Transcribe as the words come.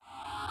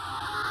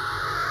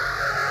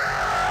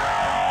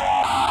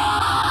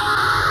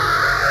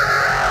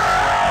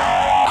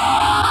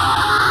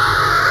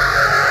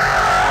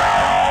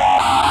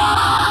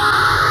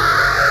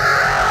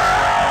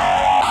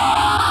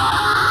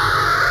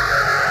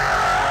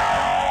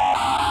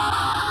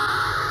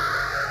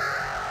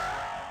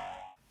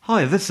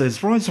Hi, this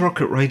is Rise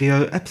Rocket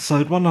Radio,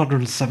 episode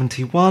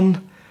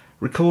 171,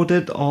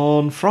 recorded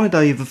on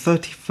Friday the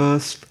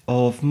 31st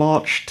of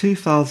March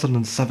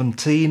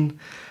 2017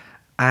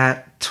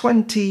 at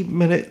 20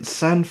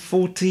 minutes and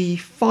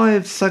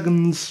 45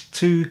 seconds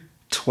to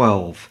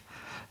 12.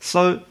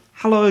 So,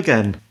 hello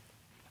again.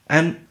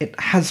 And it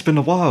has been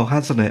a while,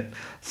 hasn't it,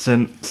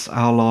 since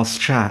our last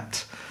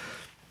chat.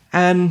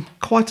 And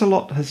quite a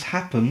lot has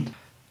happened,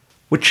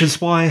 which is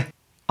why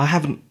I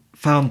haven't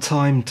found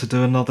time to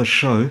do another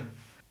show,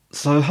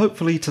 so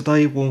hopefully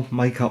today will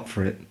make up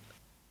for it.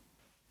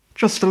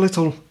 Just a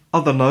little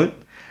other note,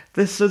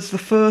 this is the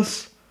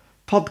first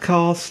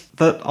podcast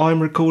that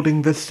I'm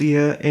recording this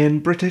year in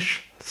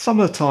British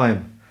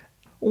summertime.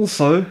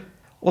 Also,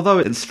 although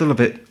it's still a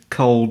bit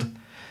cold,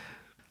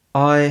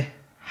 I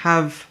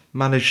have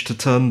managed to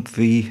turn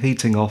the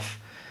heating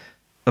off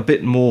a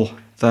bit more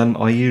than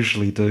I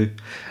usually do,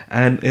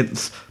 and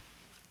it's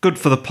good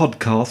for the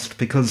podcast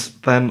because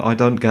then I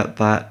don't get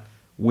that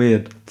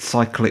weird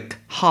cyclic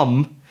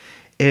hum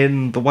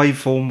in the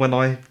waveform when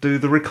I do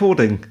the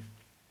recording.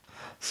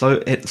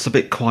 So it's a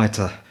bit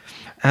quieter.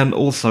 And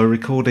also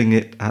recording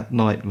it at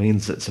night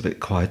means it's a bit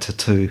quieter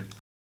too.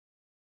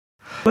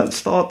 Let's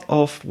start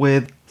off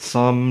with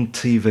some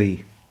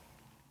TV.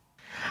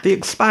 The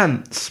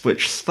Expanse,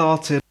 which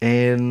started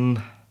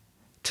in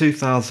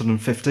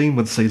 2015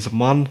 with season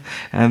 1,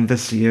 and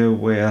this year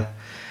we're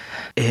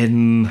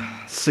in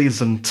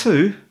season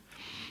 2.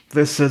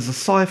 This is a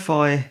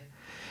sci-fi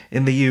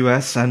in the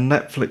US and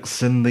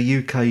Netflix in the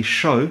UK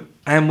show,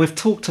 and we've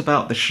talked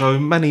about the show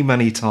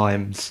many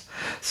times,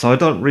 so I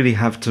don't really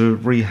have to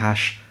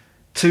rehash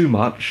too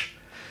much,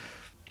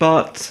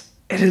 but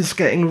it is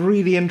getting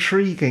really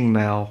intriguing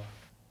now.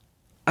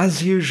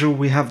 As usual,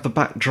 we have the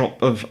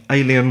backdrop of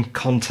alien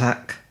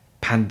contact,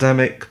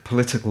 pandemic,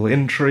 political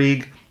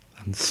intrigue,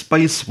 and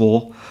space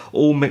war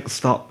all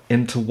mixed up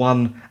into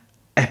one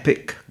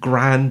epic,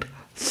 grand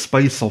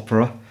space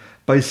opera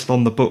based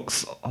on the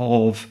books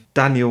of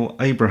Daniel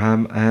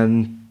Abraham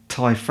and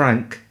Ty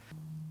Franck.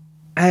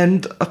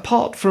 And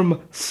apart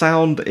from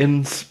sound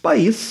in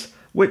space,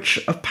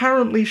 which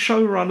apparently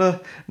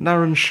showrunner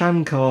Naren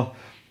Shankar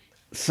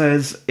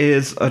says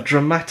is a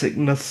dramatic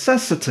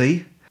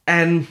necessity,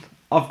 and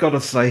I've got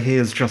to say he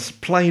is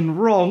just plain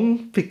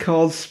wrong,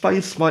 because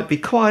space might be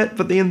quiet,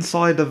 but the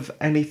inside of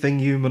anything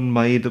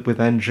human-made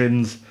with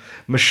engines,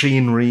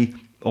 machinery,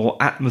 or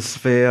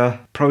atmosphere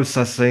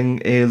processing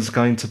is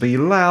going to be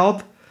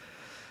loud.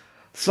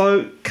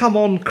 So come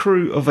on,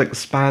 crew of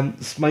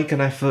Expanse, make an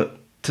effort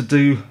to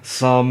do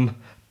some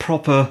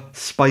proper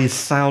space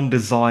sound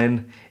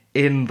design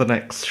in the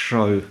next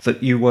show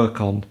that you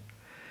work on.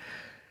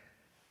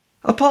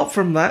 Apart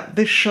from that,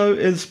 this show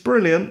is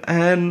brilliant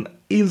and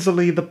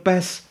easily the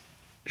best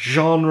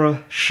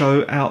genre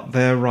show out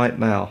there right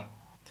now.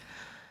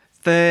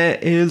 There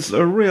is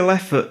a real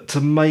effort to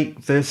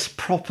make this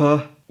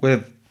proper,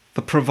 with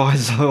the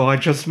proviso I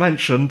just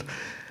mentioned,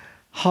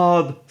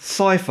 hard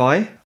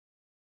sci-fi.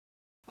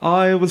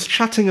 I was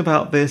chatting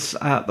about this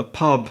at the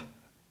pub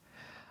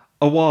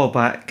a while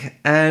back,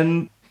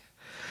 and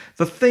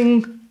the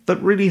thing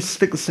that really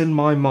sticks in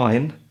my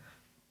mind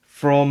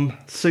from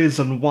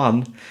season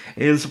 1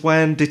 is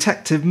when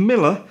Detective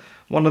Miller,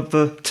 one of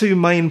the two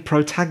main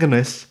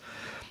protagonists,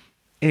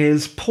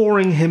 is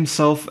pouring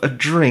himself a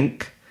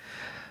drink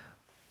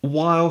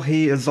while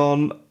he is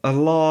on a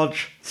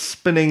large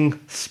spinning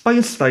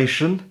space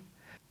station,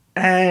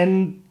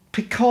 and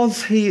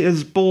because he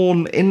is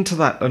born into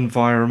that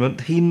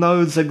environment, he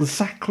knows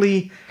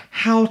exactly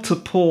how to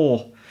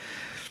pour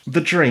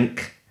the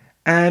drink,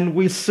 and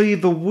we see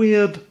the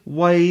weird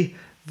way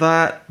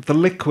that the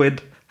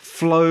liquid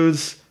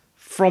flows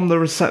from the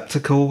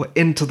receptacle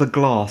into the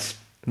glass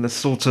in this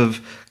sort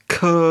of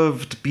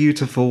curved,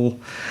 beautiful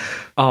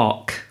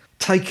arc,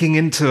 taking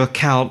into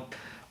account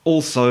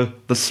also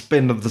the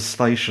spin of the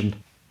station.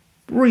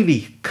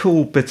 Really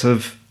cool bit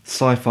of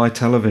sci-fi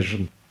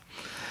television.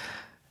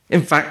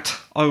 In fact,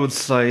 I would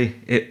say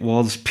it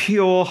was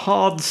pure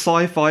hard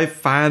sci-fi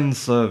fan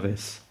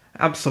service.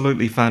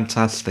 Absolutely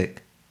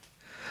fantastic.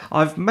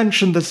 I've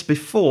mentioned this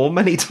before,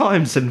 many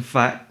times in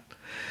fact.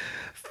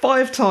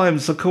 5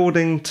 times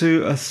according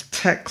to a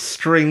text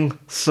string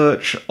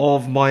search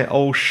of my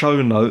old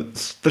show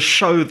notes. The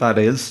show, that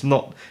is,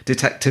 not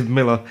Detective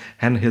Miller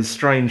and his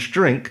strange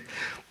drink.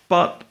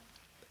 But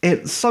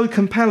it's so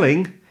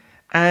compelling,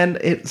 and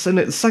it's in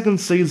its 2nd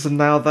season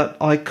now, that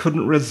I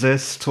couldn't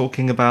resist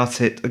talking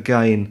about it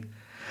again.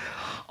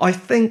 I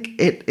think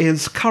it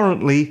is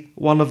currently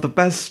one of the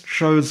best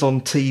shows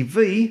on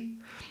TV,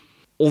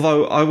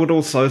 although I would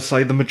also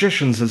say The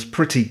Magicians is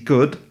pretty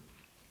good,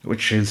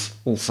 which is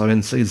also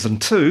in season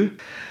 2,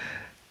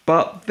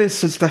 but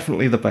this is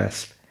definitely the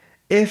best.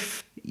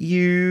 If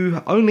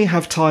you only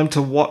have time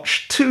to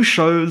watch 2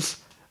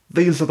 shows,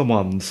 these are the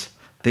ones: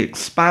 The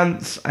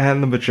Expanse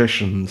and The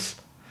Magicians.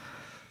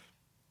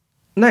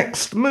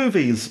 Next,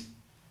 movies.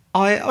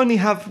 I only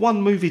have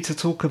one movie to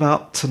talk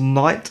about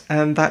tonight,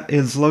 and that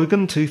is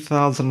Logan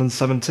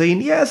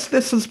 2017. Yes,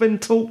 this has been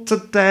talked to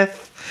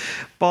death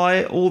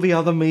by all the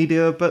other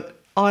media,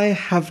 but I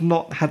have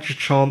not had a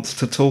chance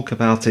to talk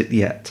about it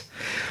yet.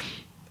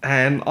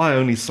 And I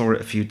only saw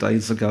it a few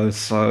days ago,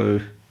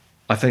 so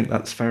I think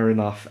that's fair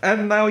enough.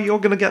 And now you're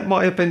going to get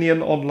my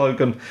opinion on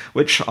Logan,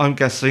 which I'm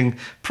guessing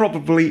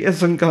probably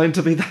isn't going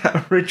to be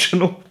that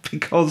original,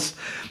 because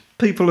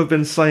people have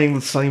been saying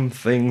the same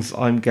things,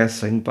 I'm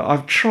guessing. But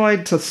I've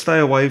tried to stay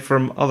away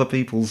from other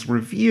people's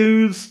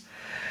reviews,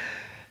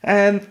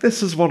 and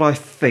this is what I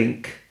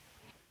think.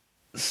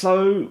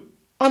 So,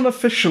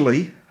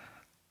 unofficially,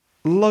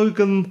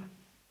 Logan,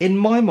 in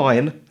my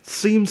mind,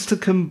 seems to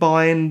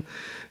combine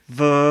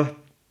the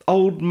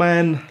Old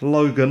Man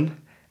Logan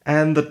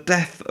and the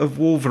Death of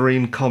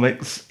Wolverine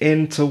comics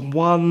into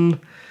one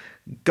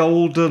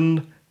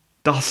golden,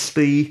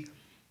 dusty,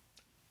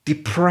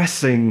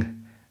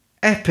 depressing,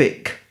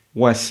 epic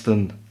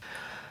western.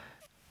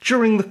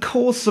 During the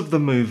course of the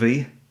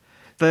movie,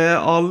 there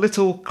are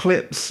little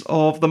clips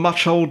of the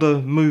much older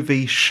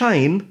movie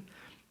Shane,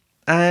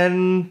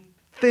 and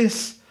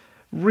this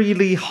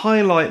really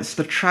highlights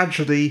the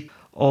tragedy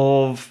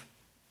of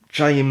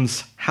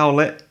James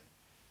Howlett,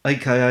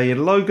 aka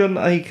Logan,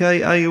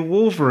 aka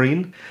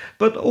Wolverine,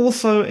 but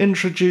also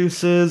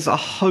introduces a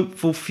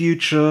hopeful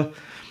future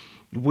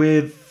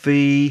with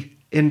the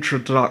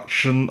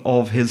introduction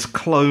of his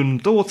clone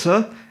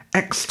daughter,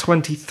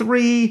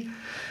 X-23,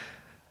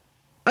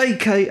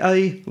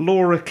 aka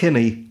Laura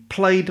Kinney,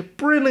 played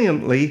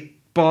brilliantly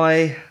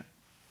by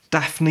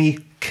Daphne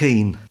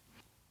Keane.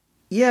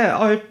 Yeah,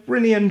 I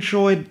really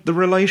enjoyed the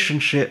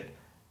relationship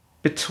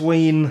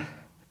between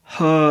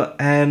her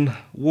and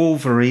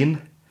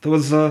Wolverine. There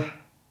was a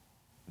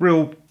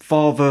real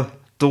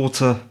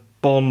father-daughter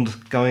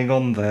bond going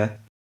on there.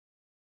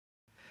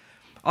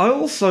 I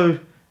also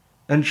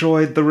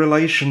enjoyed the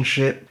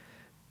relationship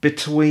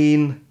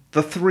between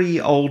the three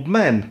old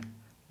men,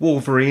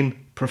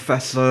 Wolverine,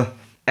 Professor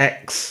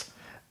X,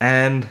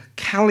 and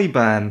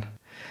Caliban.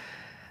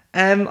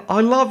 And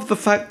I love the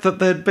fact that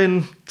they'd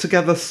been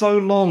together so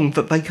long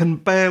that they can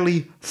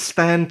barely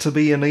stand to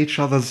be in each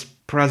other's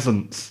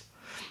presence,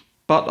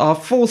 but are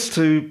forced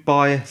to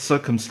by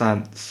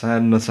circumstance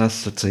and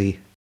necessity.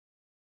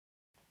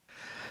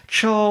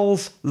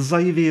 Charles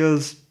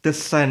Xavier's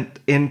descent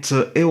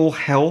into ill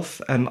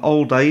health and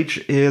old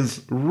age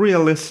is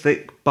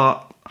realistic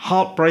but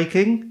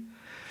heartbreaking.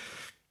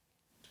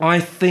 I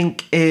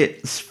think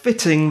it's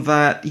fitting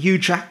that Hugh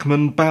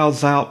Jackman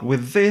bows out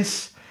with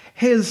this,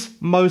 his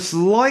most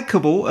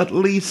likeable, at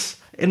least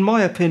in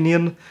my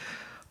opinion,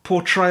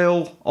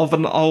 portrayal of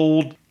an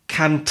old,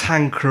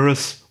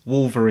 cantankerous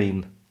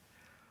Wolverine.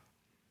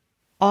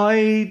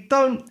 I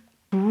don't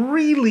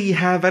really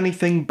have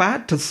anything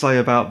bad to say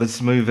about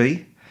this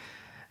movie,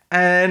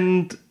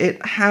 and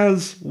it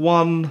has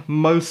won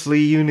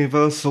mostly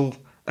universal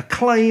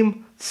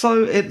acclaim,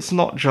 so it's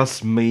not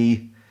just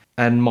me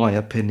and my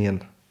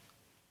opinion.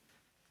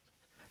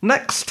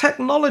 Next,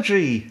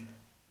 technology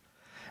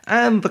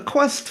and the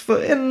quest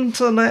for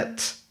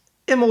internet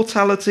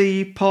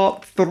immortality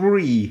part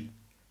 3.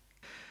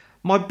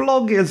 My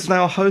blog is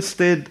now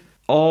hosted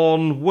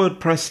on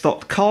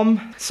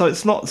wordpress.com, so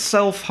it's not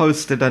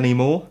self-hosted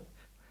anymore.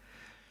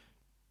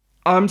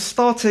 I'm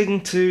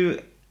starting to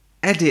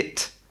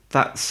edit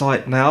that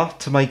site now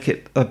to make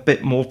it a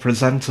bit more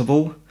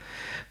presentable,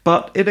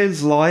 but it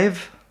is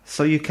live,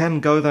 so you can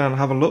go there and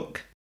have a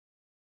look.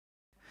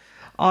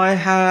 I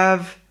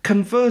have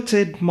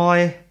converted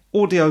my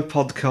audio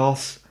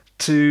podcasts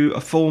to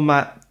a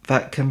format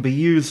that can be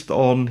used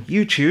on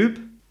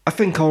YouTube. I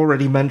think I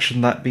already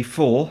mentioned that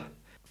before,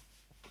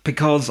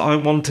 because I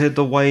wanted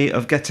a way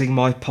of getting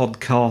my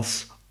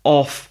podcasts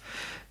off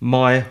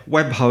my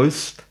web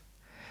host,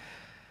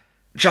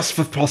 just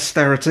for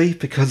posterity,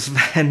 because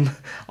then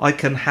I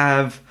can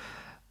have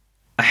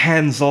a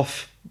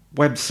hands-off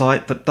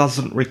website that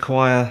doesn't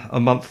require a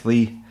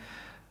monthly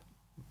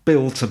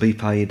bill to be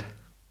paid.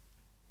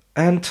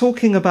 And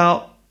talking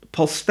about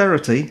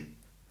posterity,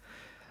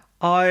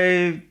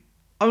 I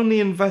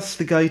only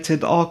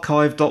investigated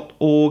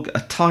archive.org a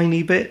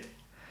tiny bit,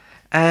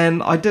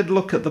 and I did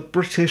look at the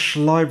British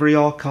Library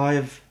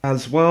Archive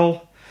as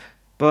well,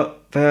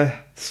 but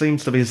there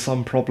seems to be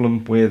some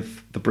problem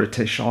with the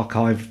British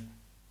Archive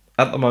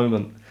at the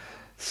moment,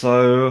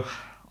 so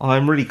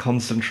I'm really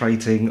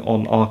concentrating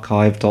on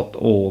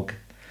archive.org,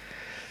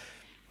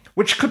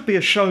 which could be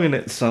a show in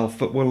itself,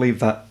 but we'll leave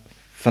that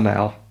for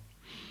now.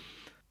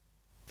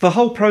 The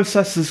whole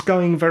process is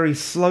going very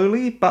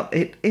slowly, but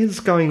it is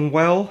going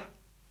well,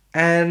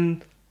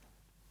 and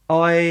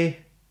I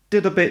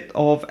did a bit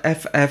of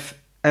FFmpeg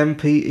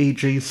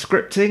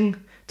scripting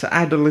to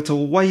add a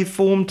little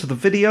waveform to the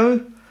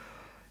video.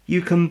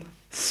 You can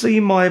see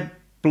my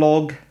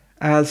blog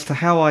as to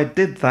how I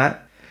did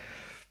that.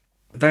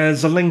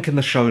 There's a link in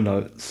the show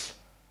notes.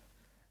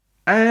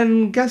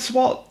 And guess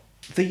what?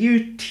 The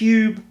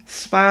YouTube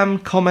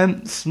spam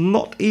comments,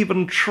 not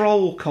even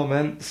troll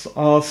comments,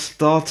 are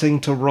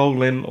starting to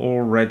roll in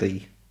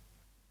already.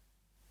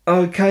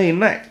 Okay,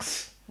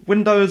 next.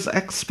 Windows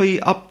XP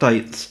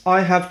updates.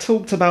 I have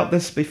talked about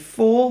this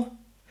before,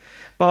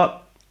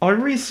 but I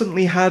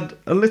recently had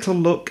a little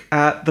look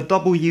at the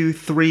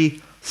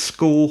W3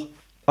 School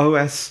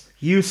OS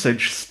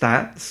usage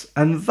stats,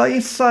 and they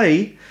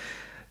say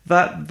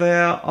that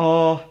there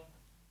are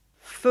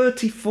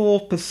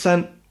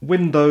 34%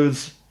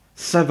 Windows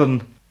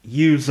 7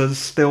 users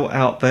still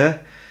out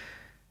there,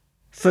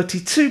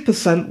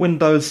 32%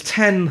 Windows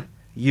 10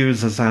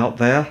 users out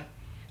there,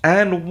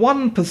 and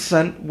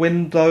 1%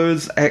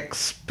 Windows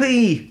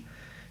XP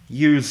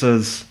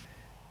users,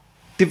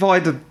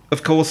 divided,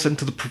 of course,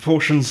 into the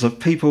proportions of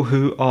people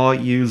who are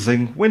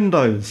using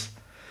Windows.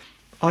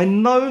 I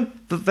know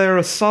that there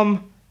are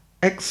some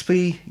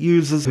XP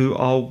users who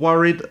are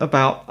worried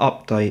about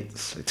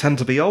updates. They tend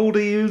to be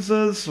older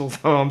users,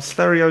 although I'm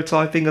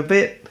stereotyping a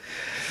bit.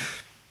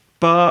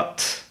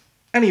 But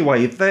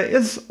anyway, there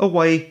is a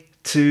way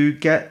to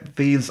get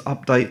these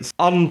updates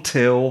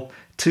until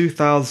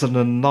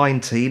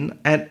 2019,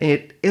 and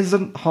it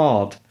isn't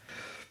hard.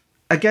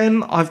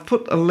 Again, I've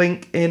put a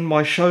link in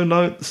my show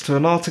notes to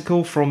an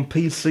article from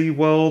PC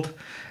World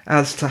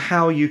as to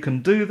how you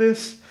can do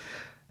this.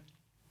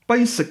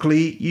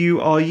 Basically,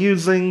 you are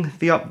using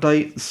the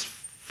updates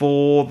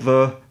for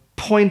the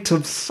point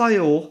of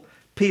sale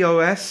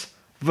POS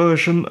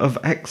version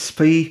of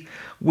XP,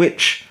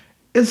 which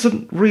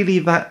isn't really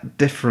that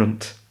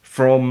different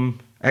from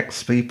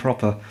XP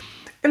proper.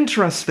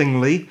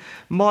 Interestingly,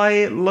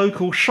 my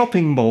local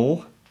shopping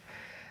mall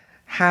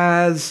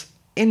has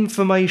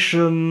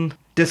information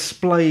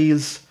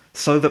displays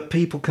so that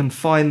people can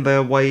find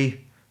their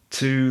way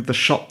to the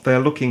shop they're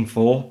looking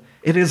for.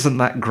 It isn't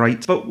that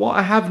great, but what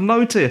I have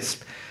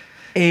noticed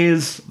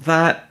is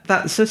that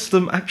that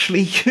system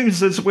actually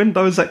uses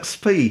Windows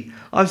XP.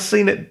 I've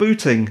seen it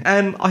booting,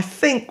 and I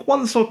think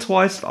once or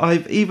twice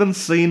I've even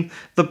seen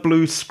the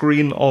blue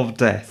screen of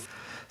death.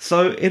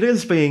 So it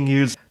is being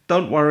used.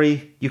 Don't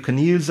worry, you can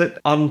use it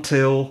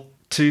until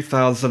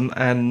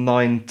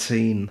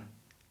 2019.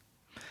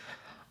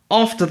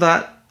 After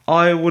that,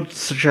 I would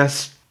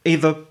suggest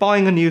either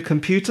buying a new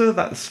computer.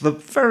 That's the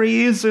very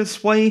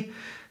easiest way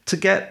to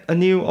get a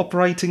new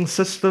operating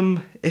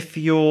system if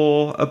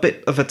you're a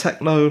bit of a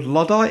techno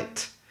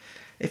Luddite.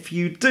 If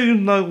you do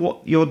know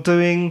what you're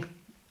doing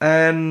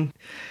and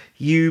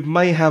you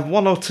may have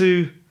one or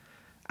two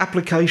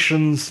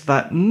applications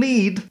that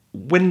need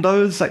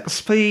Windows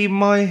XP,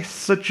 my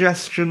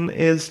suggestion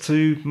is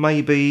to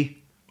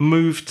maybe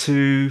move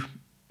to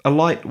a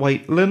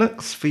lightweight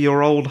Linux for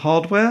your old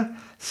hardware,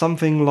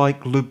 something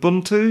like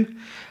Lubuntu,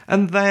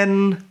 and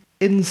then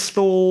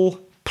install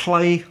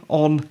Play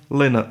on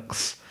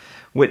Linux,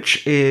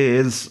 which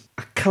is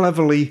a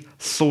cleverly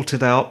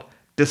sorted out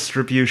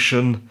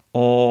distribution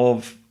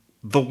of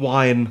the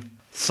Wine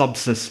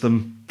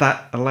subsystem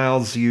that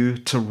allows you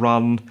to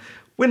run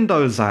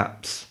Windows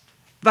apps.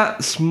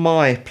 That's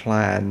my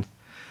plan,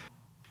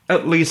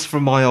 at least for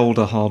my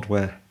older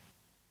hardware.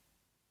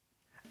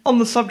 On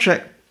the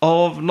subject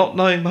of not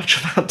knowing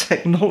much about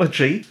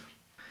technology,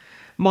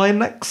 my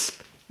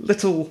next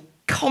little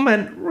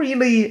comment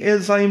really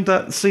is aimed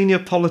at senior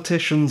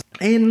politicians.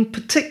 In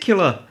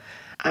particular,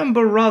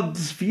 Amber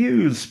Rudd's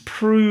views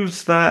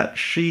proves that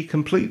she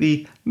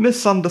completely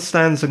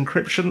misunderstands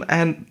encryption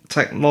and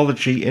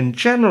technology in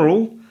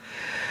general,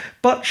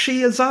 but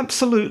she is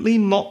absolutely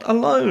not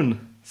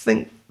alone.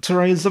 Think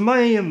Theresa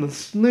May and the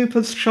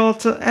Snoopers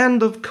Charter,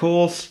 and of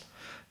course,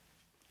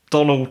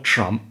 Donald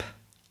Trump.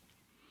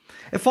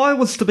 If I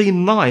was to be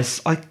nice,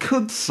 I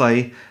could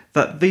say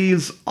that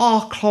these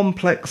are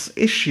complex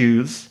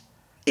issues.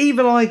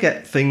 Even I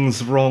get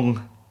things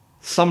wrong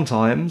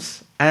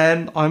sometimes,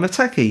 and I'm a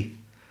techie.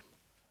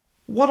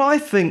 What I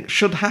think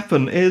should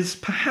happen is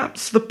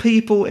perhaps the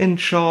people in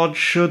charge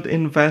should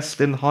invest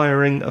in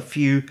hiring a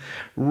few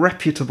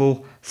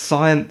reputable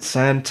science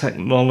and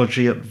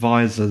technology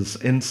advisors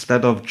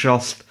instead of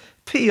just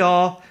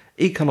PR,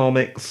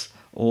 economics,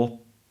 or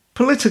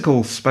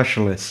political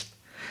specialists,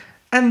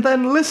 and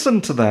then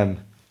listen to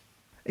them.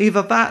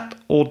 Either that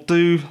or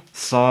do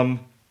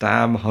some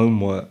damn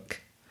homework.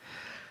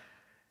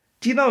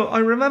 Do you know, I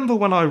remember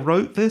when I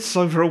wrote this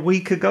over a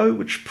week ago,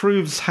 which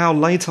proves how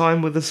late I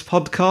am with this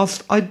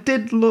podcast, I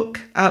did look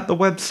at the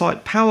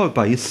website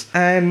Powerbase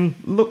and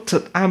looked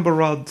at Amber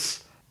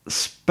Rudd's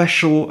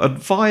special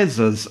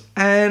advisors,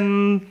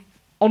 and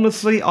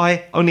honestly,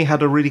 I only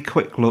had a really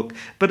quick look,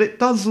 but it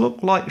does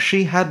look like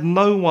she had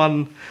no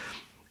one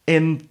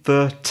in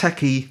the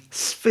techie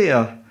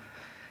sphere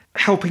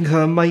helping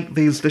her make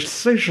these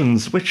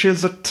decisions, which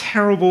is a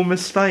terrible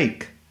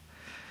mistake.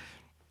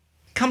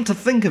 Come to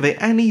think of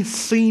it, any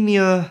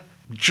senior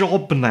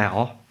job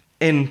now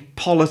in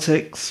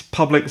politics,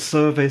 public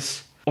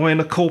service, or in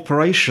a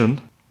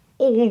corporation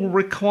all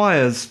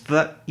requires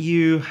that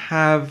you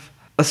have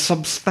a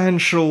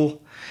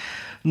substantial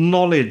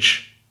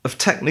knowledge of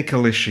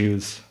technical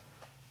issues.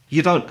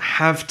 You don't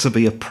have to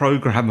be a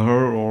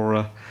programmer or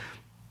a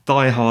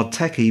die-hard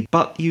techie,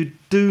 but you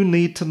do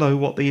need to know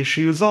what the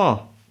issues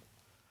are.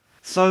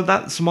 So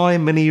that's my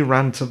mini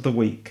rant of the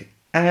week.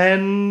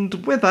 And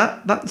with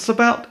that, that's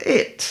about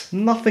it.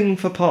 Nothing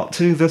for part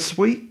 2 this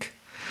week.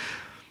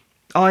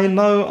 I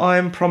know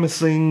I'm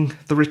promising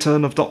the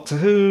return of Doctor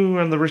Who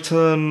and the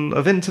return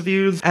of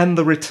interviews and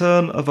the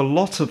return of a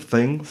lot of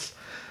things,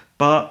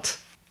 but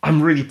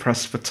I'm really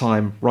pressed for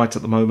time right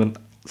at the moment.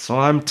 So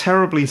I'm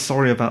terribly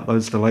sorry about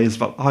those delays,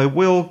 but I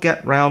will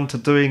get round to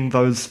doing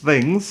those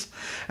things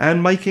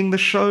and making the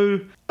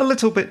show a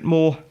little bit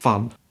more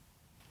fun.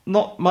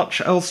 Not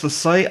much else to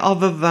say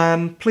other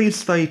than please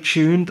stay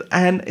tuned,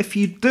 and if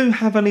you do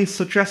have any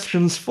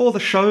suggestions for the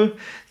show,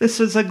 this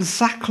is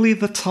exactly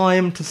the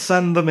time to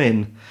send them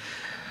in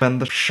when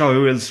the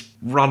show is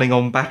running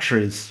on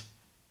batteries.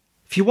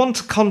 If you want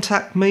to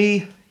contact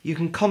me, you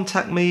can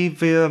contact me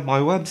via my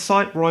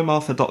website,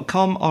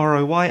 roymathur.com,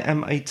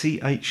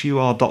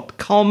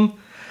 roymathur.com.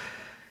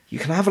 You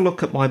can have a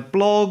look at my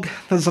blog.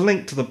 There's a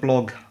link to the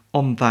blog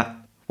on that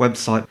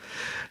website.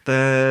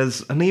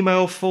 There's an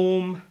email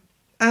form,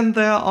 and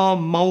there are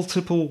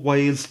multiple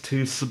ways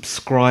to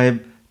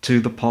subscribe to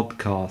the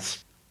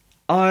podcast.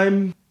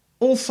 I'm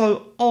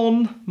also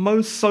on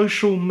most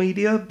social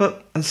media,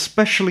 but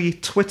especially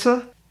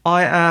Twitter.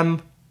 I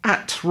am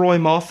at Roy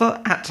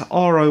Mathur, at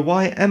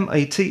RoyMathur.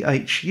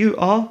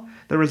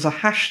 There is a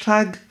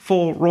hashtag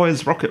for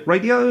Roy's Rocket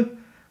Radio.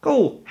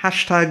 Cool,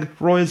 hashtag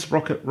Roy's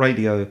Rocket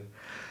Radio.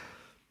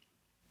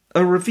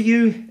 A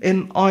review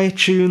in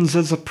iTunes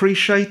is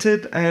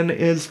appreciated and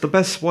is the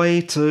best way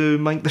to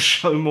make the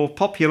show more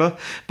popular,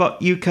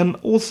 but you can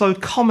also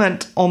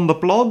comment on the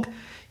blog,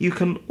 you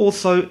can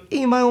also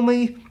email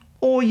me,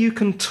 or you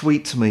can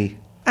tweet me.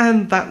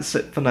 And that's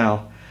it for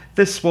now.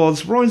 This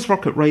was Roy's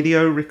Rocket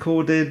Radio,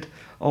 recorded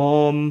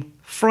on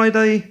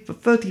Friday the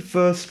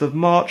 31st of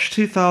March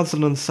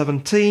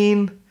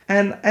 2017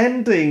 and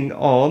ending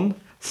on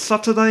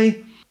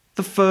Saturday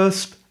the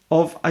 1st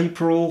of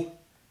April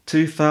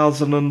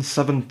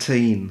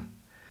 2017.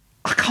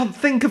 I can't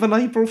think of an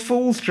April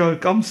Fool's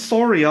joke. I'm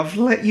sorry, I've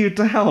let you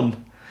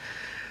down.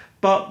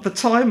 But the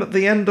time at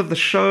the end of the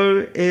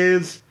show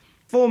is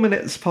 4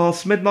 minutes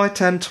past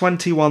midnight and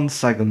 21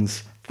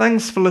 seconds.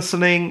 Thanks for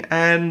listening,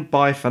 and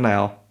bye for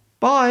now.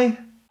 Bye!